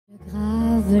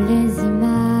J'enlève les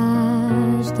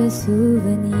images de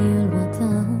souvenirs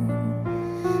lointains,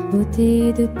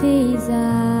 beauté de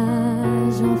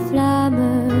paysage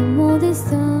enflamme mon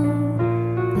destin.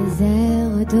 Les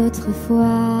airs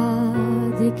d'autrefois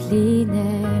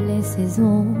déclinaient les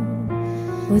saisons,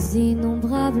 aux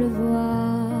innombrables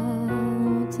voix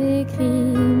ont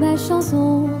écrit ma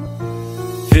chanson.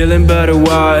 Feeling better,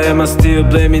 why am I still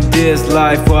blaming this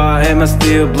life? Why am I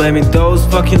still blaming those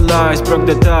fucking lies? Broke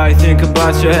the tie, think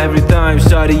about you every time.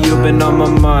 Shawty, you've been on my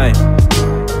mind.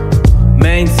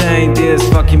 Maintain this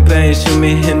fucking pain, shoot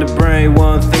me in the brain.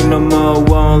 Won't think no more,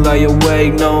 won't lie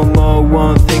awake no more.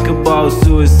 Won't think about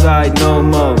suicide no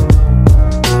more,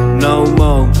 no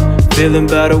more. Feeling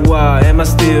better, why am I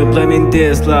still blaming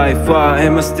this life? Why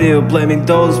am I still blaming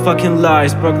those fucking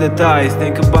lies? Broke the ties,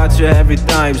 think about you every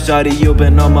time. Shawty, you've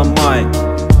been on my mind.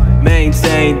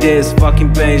 Maintain this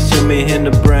fucking pain, shoot me in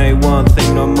the brain. Won't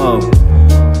think no more,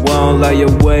 won't lie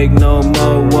awake no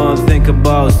more. Won't think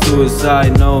about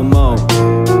suicide no more,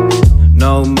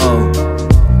 no more.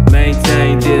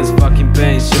 Maintain this fucking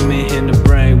pain, shoot me in the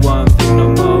brain. Won't think no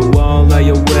more, won't lie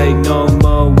awake no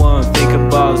more. Won't think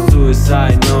about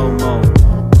suicide no more,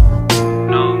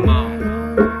 no more.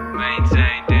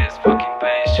 Maintain this fucking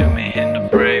pain, shoot me in the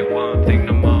brain. Won't think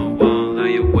no more, won't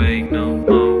lie awake no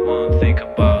more. Won't think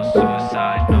about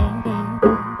suicide no more.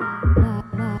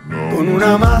 Con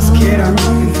una maschera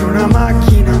dentro una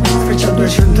macchina, spreccia a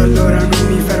 200 all'ora, non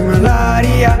mi ferma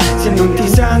l'aria. Se non ti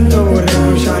sento vorrei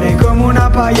bruciare come una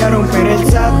paglia, rompere il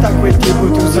set a quel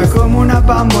tipo tu sai come una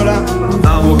bambola.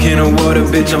 I walk in on water,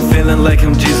 bitch, I'm feeling like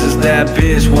I'm Jesus, that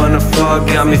bitch. Wanna fuck,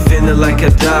 got me feeling like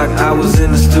a dog. I was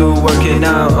in the stool working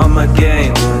out on my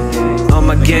game, on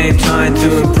my game, trying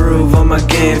to improve on my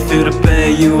game. Feel the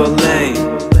pain, you a lame.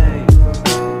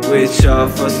 Switch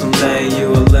off for some lane,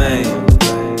 you a lame.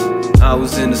 I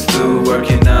was in the stool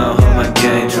working out on my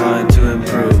game, trying to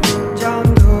improve.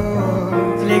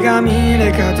 Giando, slegami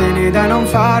le catene da non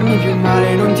farmi più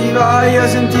male. Non ti voglio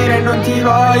sentire, non ti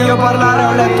voglio parlare.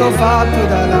 Ho letto fatto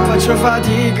da là, faccio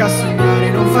fatica a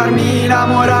sognare. Non farmi la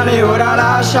morale, ora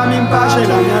lasciami in pace.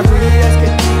 La mia guida è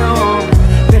schettino,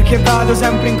 perché vado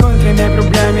sempre incontro ai miei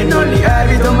problemi e non li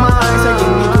evito mai. Sai che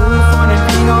mi tuffo nel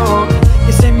vino,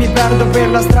 e se mi perdo per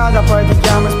la strada poi ti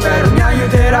chiamo e spero mi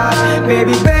aiuterai.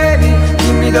 Baby, baby,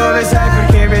 dimmi dove sei,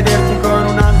 perché vederti con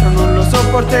un altro non lo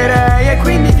sopporterei. E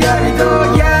quindi ti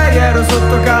evito. Ieri ero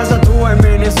sotto casa tua e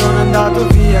me ne sono andato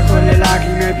via con le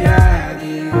lacrime ai piedi.